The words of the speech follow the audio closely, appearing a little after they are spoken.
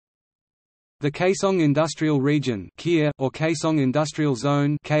The Kaesong Industrial Region or Kaesong Industrial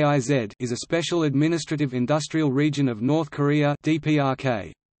Zone is a special administrative industrial region of North Korea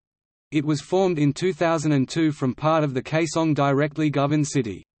 (DPRK). It was formed in 2002 from part of the Kaesong directly governed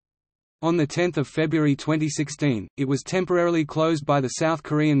city. On 10 February 2016, it was temporarily closed by the South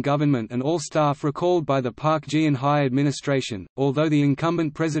Korean government and all staff recalled by the Park Geun-hye administration, although the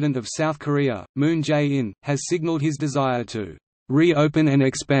incumbent president of South Korea, Moon Jae-in, has signaled his desire to reopen and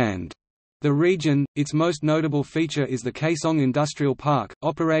expand the region. Its most notable feature is the Kaesong Industrial Park,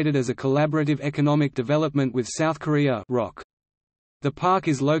 operated as a collaborative economic development with South Korea (ROK). The park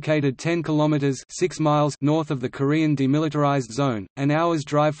is located 10 kilometers (6 miles) north of the Korean Demilitarized Zone, an hour's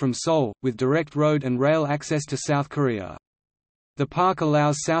drive from Seoul, with direct road and rail access to South Korea. The park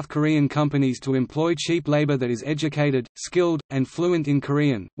allows South Korean companies to employ cheap labor that is educated, skilled, and fluent in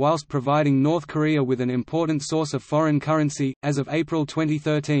Korean, whilst providing North Korea with an important source of foreign currency. As of April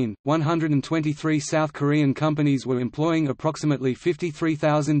 2013, 123 South Korean companies were employing approximately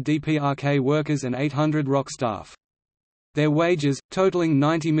 53,000 DPRK workers and 800 ROK staff. Their wages, totaling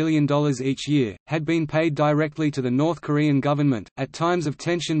 $90 million each year, had been paid directly to the North Korean government. At times of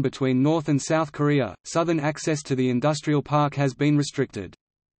tension between North and South Korea, southern access to the industrial park has been restricted.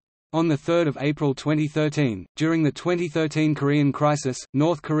 On 3 April 2013, during the 2013 Korean crisis,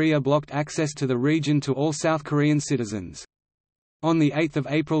 North Korea blocked access to the region to all South Korean citizens. On 8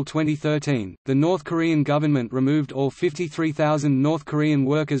 April 2013, the North Korean government removed all 53,000 North Korean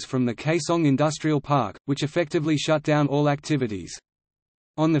workers from the Kaesong Industrial Park, which effectively shut down all activities.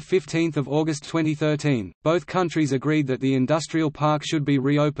 On 15 August 2013, both countries agreed that the industrial park should be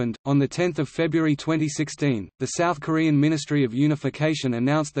reopened. On 10 February 2016, the South Korean Ministry of Unification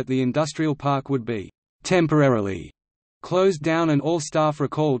announced that the industrial park would be temporarily closed down and all staff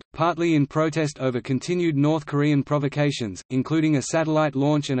recalled, partly in protest over continued North Korean provocations, including a satellite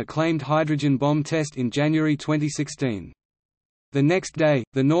launch and a claimed hydrogen bomb test in January 2016. The next day,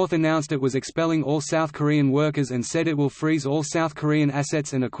 the North announced it was expelling all South Korean workers and said it will freeze all South Korean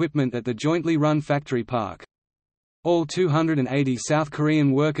assets and equipment at the jointly run factory park. All 280 South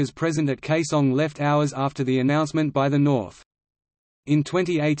Korean workers present at Kaesong left hours after the announcement by the North. In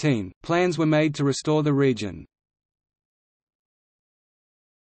 2018, plans were made to restore the region.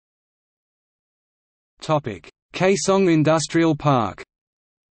 Kaesong Industrial Park.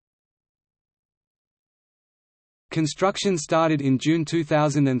 Construction started in June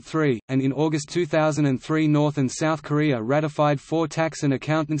 2003, and in August 2003 North and South Korea ratified 4 tax and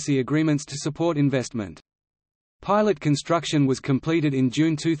accountancy agreements to support investment. Pilot construction was completed in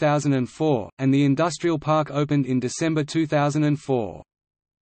June 2004, and the industrial park opened in December 2004.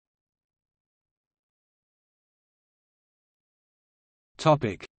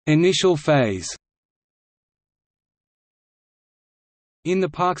 Initial phase. In the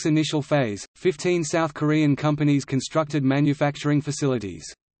park's initial phase, 15 South Korean companies constructed manufacturing facilities.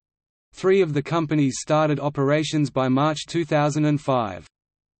 3 of the companies started operations by March 2005.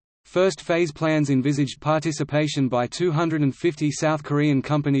 First phase plans envisaged participation by 250 South Korean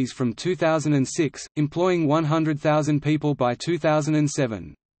companies from 2006, employing 100,000 people by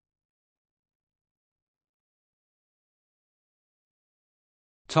 2007.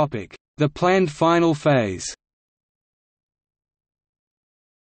 The planned final phase.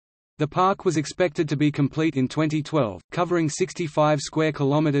 The park was expected to be complete in 2012, covering 65 square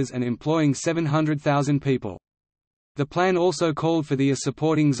kilometers and employing 700,000 people. The plan also called for a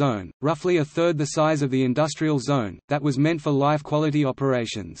supporting zone, roughly a third the size of the industrial zone, that was meant for life-quality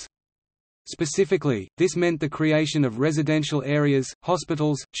operations. Specifically, this meant the creation of residential areas,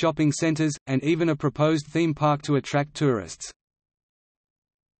 hospitals, shopping centers, and even a proposed theme park to attract tourists.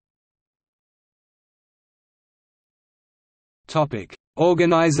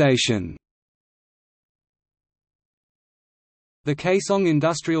 Organization. The Kaesong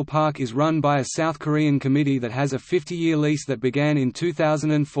Industrial Park is run by a South Korean committee that has a 50-year lease that began in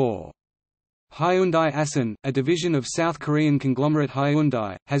 2004. Hyundai Asan, a division of South Korean conglomerate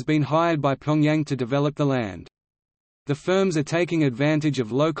Hyundai, has been hired by Pyongyang to develop the land. The firms are taking advantage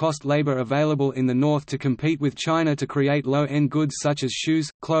of low-cost labor available in the north to compete with China to create low-end goods such as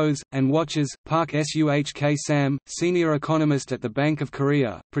shoes, clothes, and watches. Park Suhk Sam, senior economist at the Bank of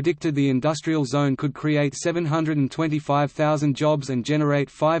Korea, predicted the industrial zone could create 725,000 jobs and generate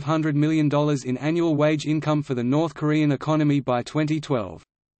 $500 million in annual wage income for the North Korean economy by 2012.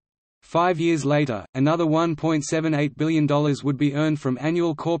 5 years later, another $1.78 billion would be earned from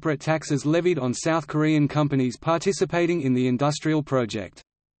annual corporate taxes levied on South Korean companies participating in the industrial project.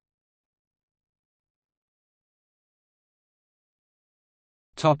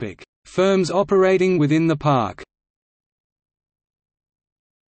 Firms operating within the park.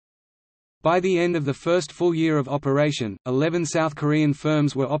 By the end of the first full year of operation, 11 South Korean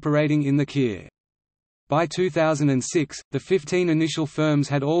firms were operating in the KIA. By 2006, the 15 initial firms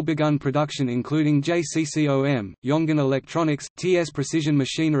had all begun production, including JCCOM, Yongin Electronics, TS Precision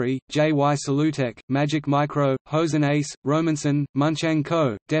Machinery, JY Salutech, Magic Micro, Hosen Ace, Romanson, Munchang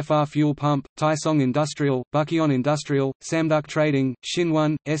Co., Defar Fuel Pump, Taesong Industrial, Bukyeon Industrial, Samduk Trading,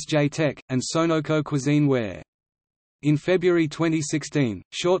 Shinwon, SJ Tech, and Sonoko Cuisine Ware. In February 2016,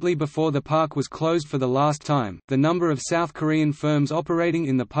 shortly before the park was closed for the last time, the number of South Korean firms operating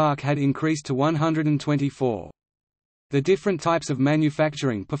in the park had increased to 124. The different types of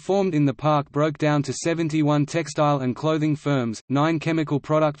manufacturing performed in the park broke down to 71 textile and clothing firms, 9 chemical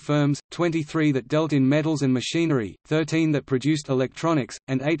product firms, 23 that dealt in metals and machinery, 13 that produced electronics,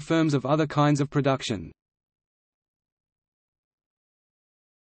 and 8 firms of other kinds of production.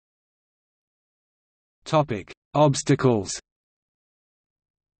 Obstacles.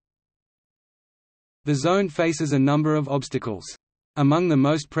 The zone faces a number of obstacles. Among the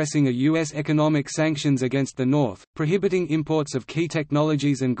most pressing are U.S. economic sanctions against the North, prohibiting imports of key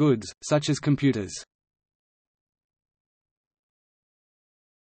technologies and goods, such as computers.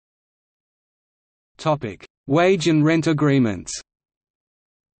 Wage and rent agreements.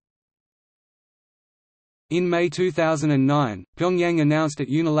 In May 2009, Pyongyang announced it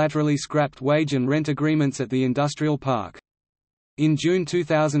unilaterally scrapped wage and rent agreements at the industrial park. In June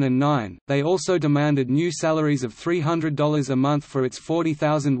 2009, they also demanded new salaries of $300 a month for its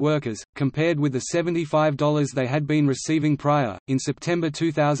 40,000 workers, compared with the $75 they had been receiving prior. In September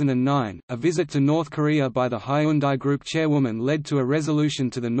 2009, a visit to North Korea by the Hyundai Group chairwoman led to a resolution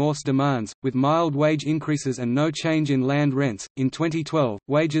to the North's demands, with mild wage increases and no change in land rents. In 2012,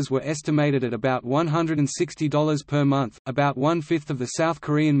 wages were estimated at about $160 per month, about 1/5 of the South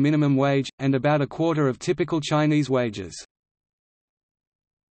Korean minimum wage, and about a quarter of typical Chinese wages.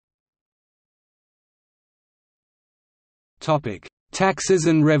 Taxes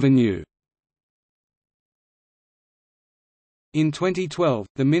and revenue. In 2012,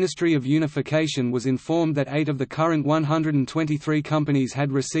 the Ministry of Unification was informed that 8 of the current 123 companies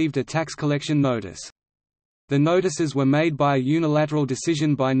had received a tax collection notice. The notices were made by a unilateral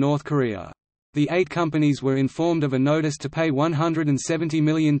decision by North Korea. The 8 companies were informed of a notice to pay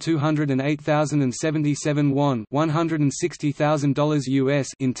 170,208,077 won, $160,000 US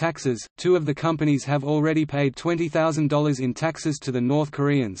in taxes. 2 of the companies have already paid $20,000 in taxes to the North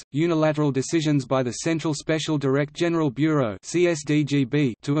Koreans. Unilateral decisions by the Central Special Direct General Bureau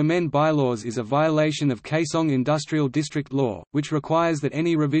 (CSDGB) to amend bylaws is a violation of Kaesong Industrial District Law, which requires that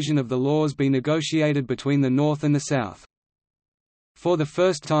any revision of the laws be negotiated between the North and the South. For the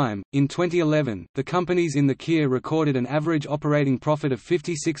first time, in 2011, the companies in the KIA recorded an average operating profit of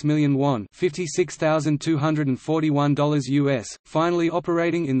 56 million won, $56,241 US, finally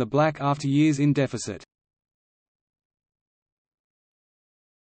operating in the black after years in deficit.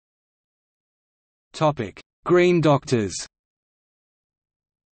 Green Doctors.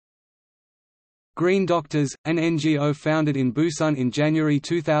 Green Doctors, an NGO founded in Busan in January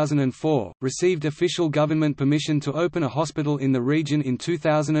 2004, received official government permission to open a hospital in the region in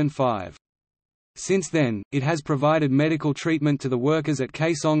 2005. Since then, it has provided medical treatment to the workers at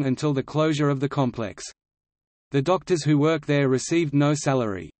Kaesong until the closure of the complex. The doctors who work there received no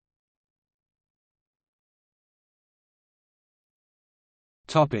salary.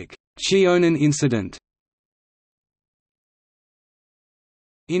 iCheonan incident.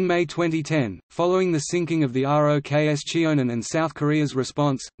 In May 2010, following the sinking of the ROKS iCheonan and South Korea's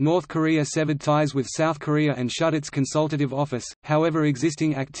response, North Korea severed ties with South Korea and shut its consultative office. However,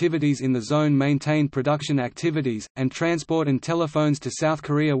 existing activities in the zone maintained production activities, and transport and telephones to South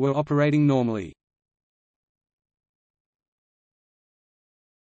Korea were operating normally.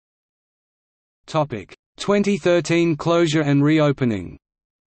 Topic: 2013 closure and reopening.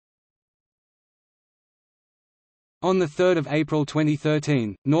 On 3 April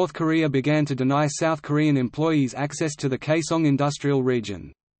 2013, North Korea began to deny South Korean employees access to the Kaesong industrial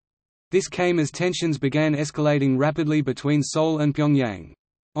region. This came as tensions began escalating rapidly between Seoul and Pyongyang.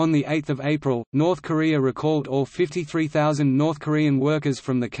 On 8 April, North Korea recalled all 53,000 North Korean workers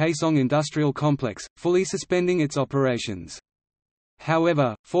from the Kaesong industrial complex, fully suspending its operations.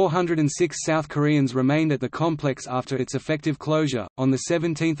 However, 406 South Koreans remained at the complex after its effective closure. On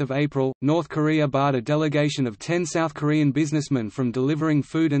 17 April, North Korea barred a delegation of 10 South Korean businessmen from delivering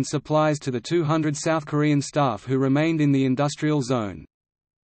food and supplies to the 200 South Korean staff who remained in the industrial zone.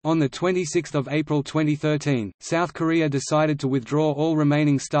 On 26 April 2013, South Korea decided to withdraw all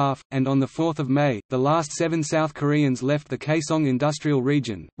remaining staff, and on 4 May, the last 7 South Koreans left the Kaesong industrial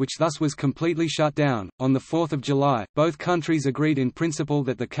region, which thus was completely shut down. On 4 July, both countries agreed in principle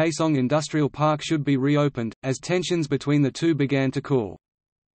that the Kaesong Industrial Park should be reopened, as tensions between the two began to cool.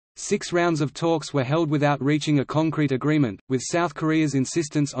 6 rounds of talks were held without reaching a concrete agreement, with South Korea's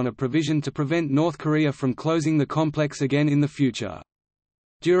insistence on a provision to prevent North Korea from closing the complex again in the future.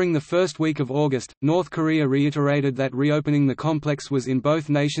 During the first week of August, North Korea reiterated that reopening the complex was in both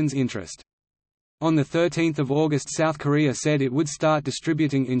nations' interest. On 13 August, South Korea said it would start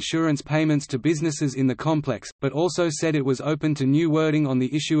distributing insurance payments to businesses in the complex, but also said it was open to new wording on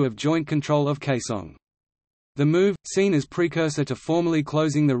the issue of joint control of Kaesong. The move, seen as precursor to formally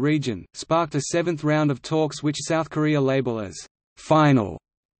closing the region, sparked a 7th round of talks which South Korea label as final.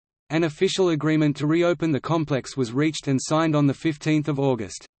 An official agreement to reopen the complex was reached and signed on 15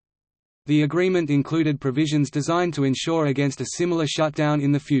 August. The agreement included provisions designed to ensure against a similar shutdown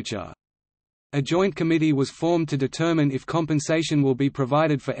in the future. A joint committee was formed to determine if compensation will be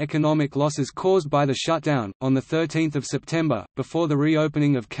provided for economic losses caused by the shutdown. On 13 September, before the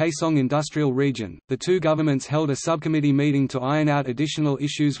reopening of Kaesong Industrial Region, the two governments held a subcommittee meeting to iron out additional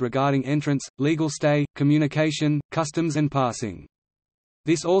issues regarding entrance, legal stay, communication, customs and passing.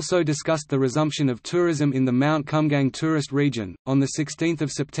 This also discussed the resumption of tourism in the Mount Kumgang tourist region. On 16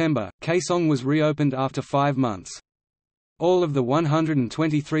 September, Kaesong was reopened after 5 months. All of the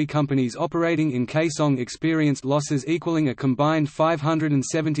 123 companies operating in Kaesong experienced losses equaling a combined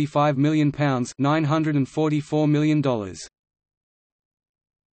 £575 million $944 million.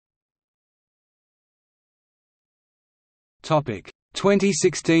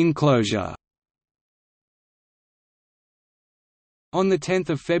 2016 closure. On 10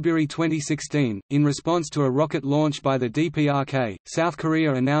 February 2016, in response to a rocket launch by the DPRK, South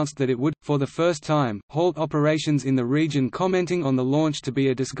Korea announced that it would, for the first time, halt operations in the region, commenting on the launch to be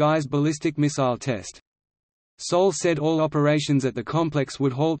a disguised ballistic missile test. Seoul said all operations at the complex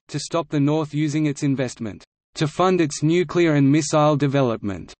would halt, to stop the North using its investment to fund its nuclear and missile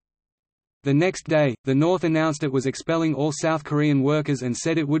development. The next day, the North announced it was expelling all South Korean workers and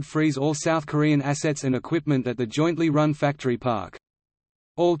said it would freeze all South Korean assets and equipment at the jointly run factory park.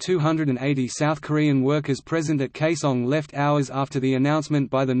 All 280 South Korean workers present at Kaesong left hours after the announcement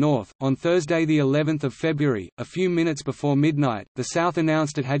by the North. On Thursday, the 11th of February, a few minutes before midnight, the South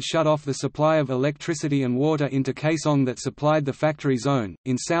announced it had shut off the supply of electricity and water into Kaesong that supplied the factory zone.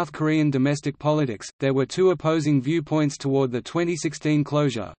 In South Korean domestic politics, there were two opposing viewpoints toward the 2016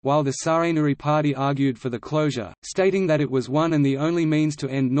 closure. While the Saranuri Party argued for the closure, stating that it was one and the only means to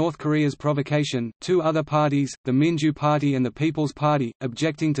end North Korea's provocation, two other parties, the Minju Party and the People's Party,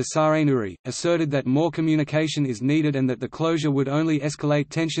 objecting to Saranuri, asserted that more communication is needed and that the closure would only escalate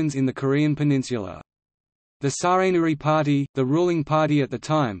tensions in the Korean peninsula. The Saranuri Party, the ruling party at the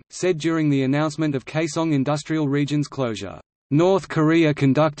time, said during the announcement of Kaesong Industrial Region's closure, "North Korea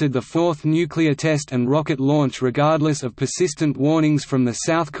conducted the fourth nuclear test and rocket launch regardless of persistent warnings from the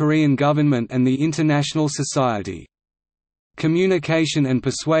South Korean government and the international society. Communication and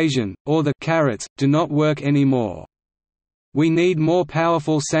persuasion, or the carrots, do not work anymore. We need more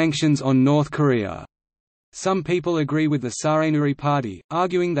powerful sanctions on North Korea." Some people agree with the Saranuri Party,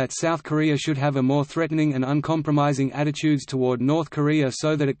 arguing that South Korea should have a more threatening and uncompromising attitudes toward North Korea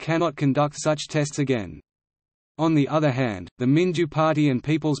so that it cannot conduct such tests again. On the other hand, the Minju Party and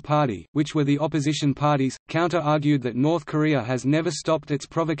People's Party, which were the opposition parties, counter-argued that North Korea has never stopped its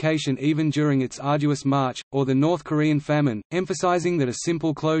provocation even during its arduous march, or the North Korean famine, emphasizing that a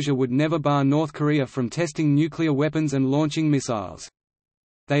simple closure would never bar North Korea from testing nuclear weapons and launching missiles.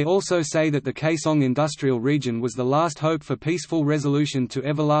 They also say that the Kaesong Industrial Region was the last hope for peaceful resolution to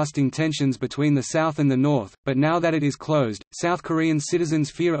everlasting tensions between the South and the North, but now that it is closed, South Korean citizens'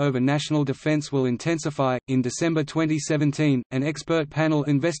 fear over national defense will intensify. In December 2017, an expert panel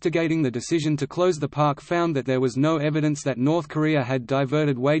investigating the decision to close the park found that there was no evidence that North Korea had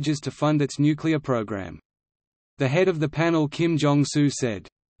diverted wages to fund its nuclear program. The head of the panel, Kim Jong-soo, said,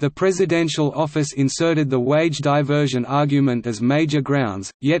 "The presidential office inserted the wage diversion argument as major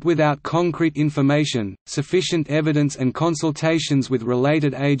grounds, yet without concrete information, sufficient evidence and consultations with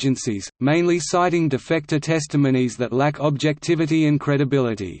related agencies, mainly citing defector testimonies that lack objectivity and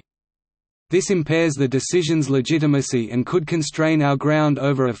credibility. This impairs the decision's legitimacy and could constrain our ground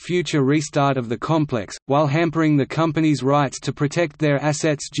over a future restart of the complex, while hampering the company's rights to protect their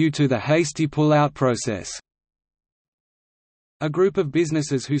assets due to the hasty pull-out process." A group of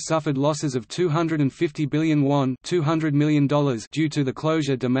businesses who suffered losses of 250 billion won $200 million due to the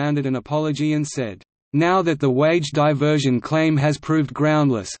closure demanded an apology and said, Now that the wage diversion claim has proved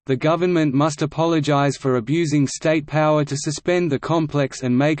groundless, the government must apologize for abusing state power to suspend the complex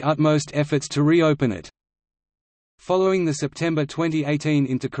and make utmost efforts to reopen it." Following the September 2018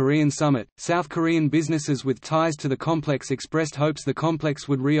 Inter-Korean Summit, South Korean businesses with ties to the complex expressed hopes the complex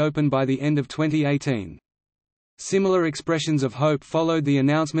would reopen by the end of 2018. Similar expressions of hope followed the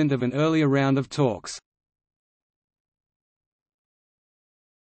announcement of an earlier round of talks.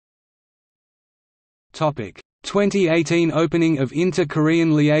 Topic: 2018 opening of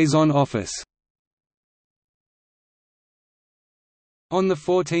Inter-Korean Liaison Office. On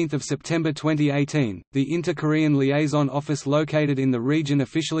 14 September 2018, the Inter-Korean Liaison Office located in the region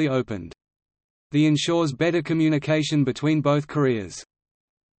officially opened. The ensures better communication between both Koreas.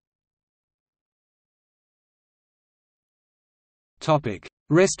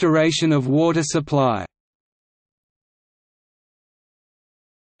 Restoration of water supply.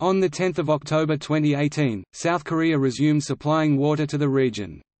 On 10 October 2018, South Korea resumed supplying water to the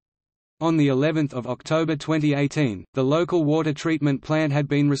region. On the 11th of October 2018, the local water treatment plant had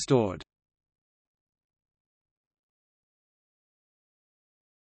been restored.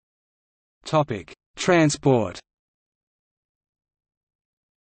 Topic: Transport.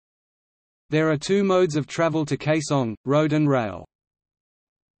 There are two modes of travel to Kaesong: road and rail.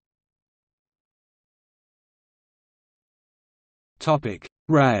 Topic: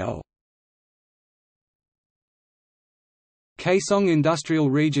 Rail. Kaesong Industrial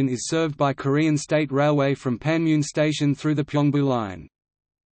Region is served by Korean State Railway from Panmun Station through the Pyeongbu Line.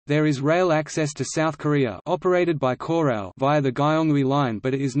 There is rail access to South Korea operated by Korail via the Gyeongui Line,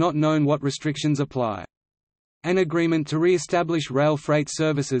 but it is not known what restrictions apply. An agreement to re-establish rail freight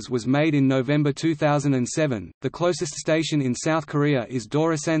services was made in November 2007. The closest station in South Korea is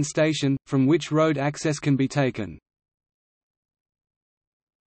Dorasan Station, from which road access can be taken.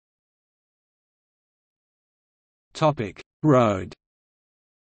 Topic: Road.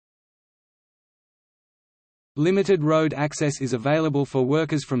 Limited road access is available for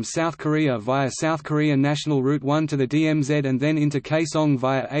workers from South Korea via South Korea National Route 1 to the DMZ and then into Kaesong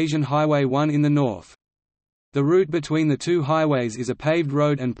via Asian Highway 1 in the north. The route between the two highways is a paved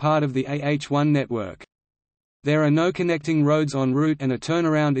road and part of the AH1 network. There are no connecting roads en route and a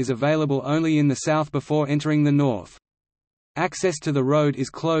turnaround is available only in the south before entering the north. Access to the road is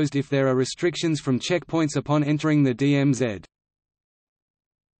closed if there are restrictions from checkpoints upon entering the DMZ.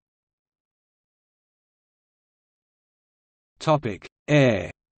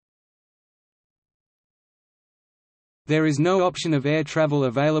 Air. There is no option of air travel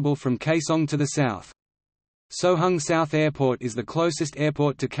available from Kaesong to the south. Sohung South Airport is the closest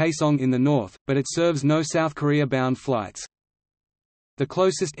airport to Kaesong in the north, but it serves no South Korea-bound flights. The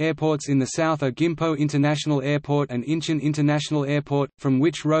closest airports in the south are Gimpo International Airport and Incheon International Airport, from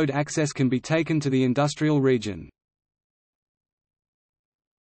which road access can be taken to the industrial region.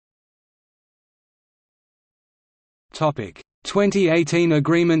 Topic: 2018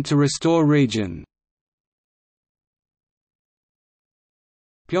 Agreement to Restore Region.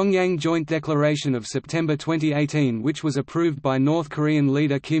 Pyongyang Joint Declaration of September 2018, which was approved by North Korean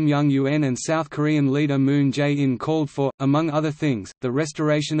leader Kim Jong-un and South Korean leader Moon Jae-in, called for, among other things, the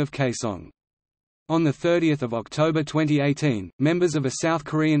restoration of Kaesong. On 30 October 2018, members of a South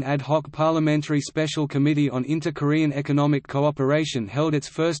Korean ad hoc parliamentary special committee on inter-Korean economic cooperation held its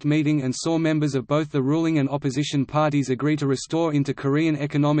first meeting and saw members of both the ruling and opposition parties agree to restore inter-Korean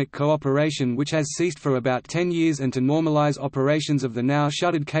economic cooperation, which has ceased for about 10 years, and to normalize operations of the now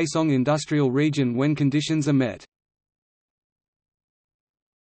shuttered Kaesong industrial region when conditions are met.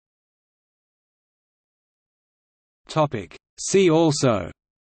 See also: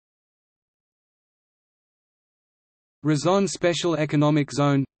 Rason Special Economic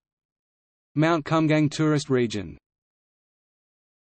Zone, Mount Kumgang Tourist Region.